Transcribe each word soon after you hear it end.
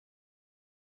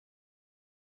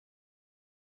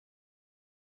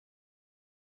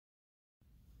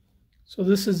So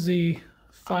this is the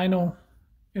final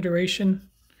iteration.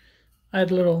 I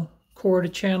had a little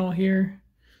cord channel here,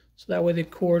 so that way the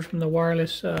cord from the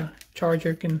wireless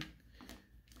charger can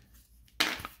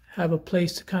have a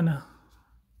place to kind of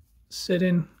sit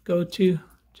in, go to.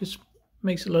 Just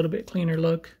makes it a little bit cleaner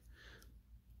look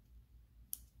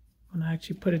when I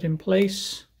actually put it in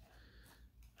place.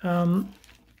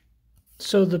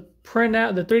 So the print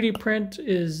out, the 3D print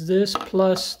is this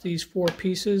plus these 4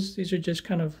 pieces. These are just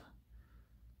kind of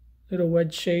little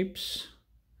wedge shapes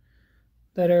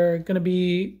that are going to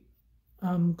be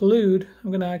glued.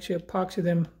 I'm going to actually epoxy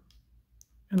them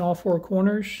in all 4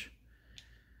 corners.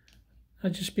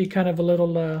 That'll just be kind of a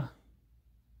little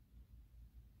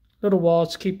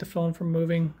walls to keep the phone from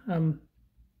moving.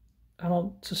 I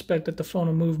don't suspect that the phone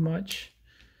will move much,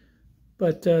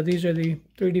 but these are the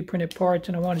 3D printed parts,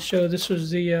 and I want to show this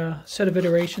was the set of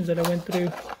iterations that I went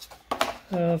through.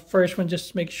 First one,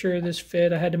 just to make sure this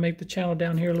fit, I had to make the channel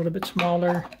down here a little bit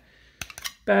smaller.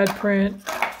 Bad print.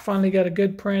 Finally got a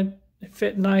good print. It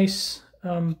fit nice,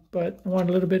 but I wanted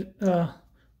a little bit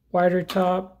wider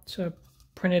top, so I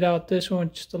printed out this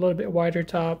one just a little bit wider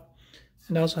top,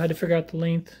 and I also had to figure out the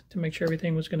length to make sure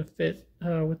everything was going to fit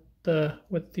with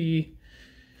the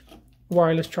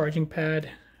wireless charging pad,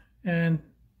 and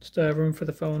still have room for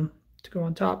the phone to go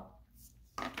on top.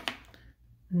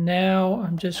 Now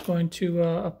I'm just going to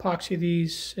epoxy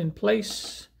these in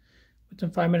place with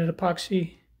some 5-minute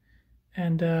epoxy,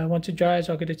 and once it dries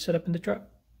I'll get it set up in the truck.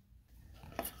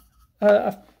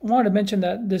 I wanted to mention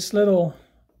that this little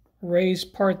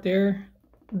raised part there,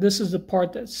 this is the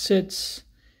part that sits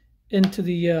into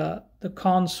the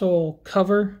console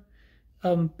cover.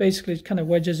 Basically it kind of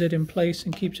wedges it in place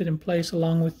and keeps it in place,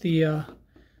 along with the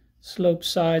sloped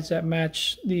sides that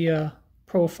match the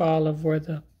profile of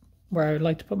where I would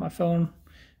like to put my phone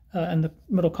and the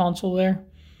middle console there.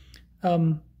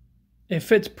 It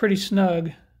fits pretty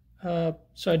snug,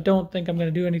 so I don't think I'm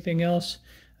going to do anything else.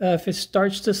 If it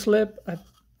starts to slip,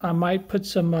 I might put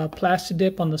some plastic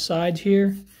dip on the sides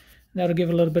here. That'll give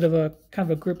it a little bit of a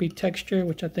kind of a grippy texture,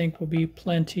 which I think will be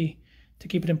plenty to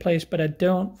keep it in place, but I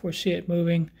don't foresee it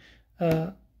moving.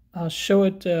 I'll show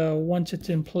it once it's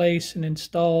in place and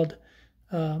installed.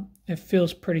 It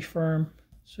feels pretty firm,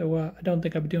 so I don't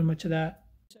think I'll be doing much of that.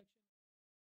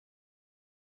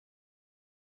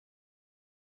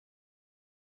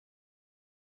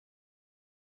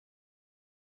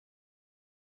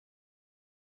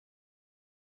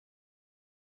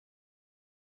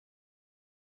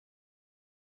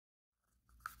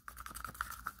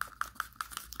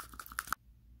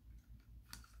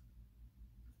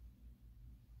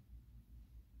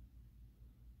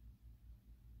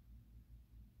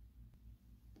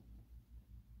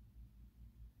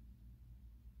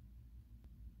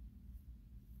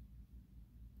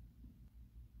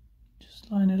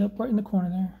 Just line it up right in the corner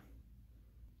there.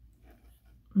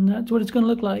 And that's what it's going to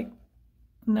look like.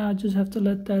 Now I just have to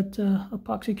let that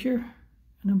epoxy cure,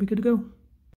 and I'll be good to go.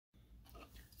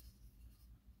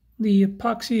 The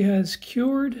epoxy has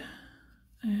cured,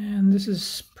 and this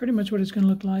is pretty much what it's going to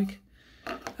look like.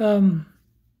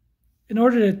 In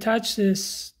order to attach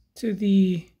this to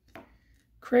the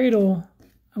cradle,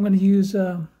 I'm going to use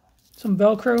some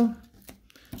Velcro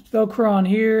on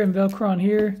here and Velcro on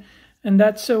here, and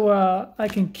that's so I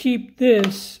can keep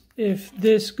this. If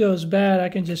this goes bad, I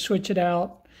can just switch it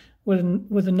out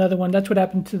with another one. That's what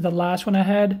happened to the last one I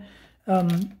had.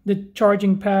 The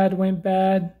charging pad went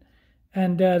bad,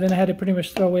 and then I had to pretty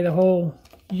much throw away the whole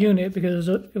unit because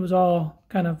it was all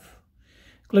kind of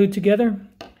glued together.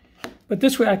 But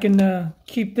this way I can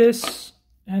keep this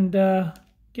and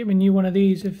get me a new one of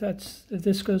these if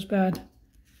this goes bad.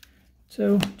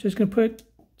 So just gonna put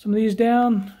some of these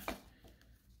down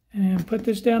and put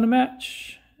this down to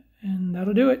match, and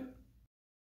that'll do it.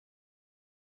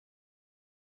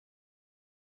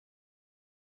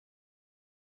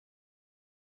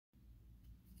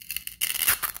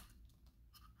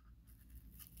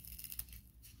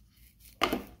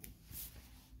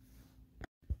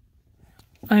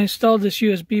 I installed this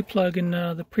USB plug in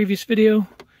the previous video,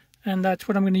 and that's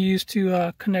what I'm going to use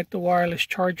to connect the wireless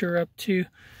charger up to.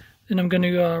 Then I'm going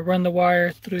to run the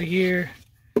wire through here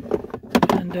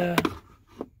and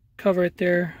cover it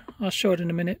there. I'll show it in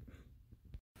a minute.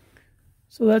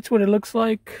 So that's what it looks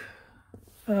like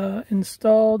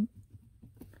installed.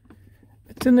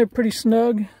 It's in there pretty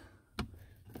snug.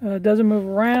 It doesn't move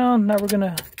around. Now we're going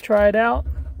to try it out.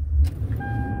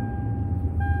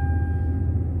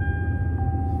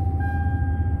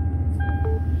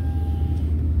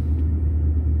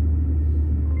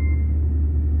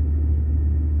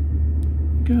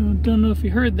 Don't know if you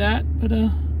heard that, but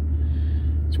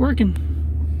it's working.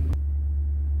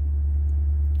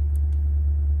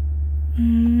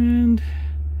 And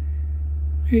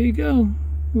here you go,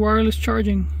 wireless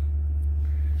charging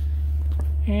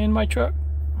in my truck.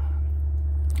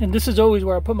 And this is always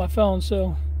where I put my phone,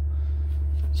 so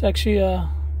it's actually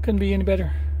couldn't be any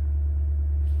better.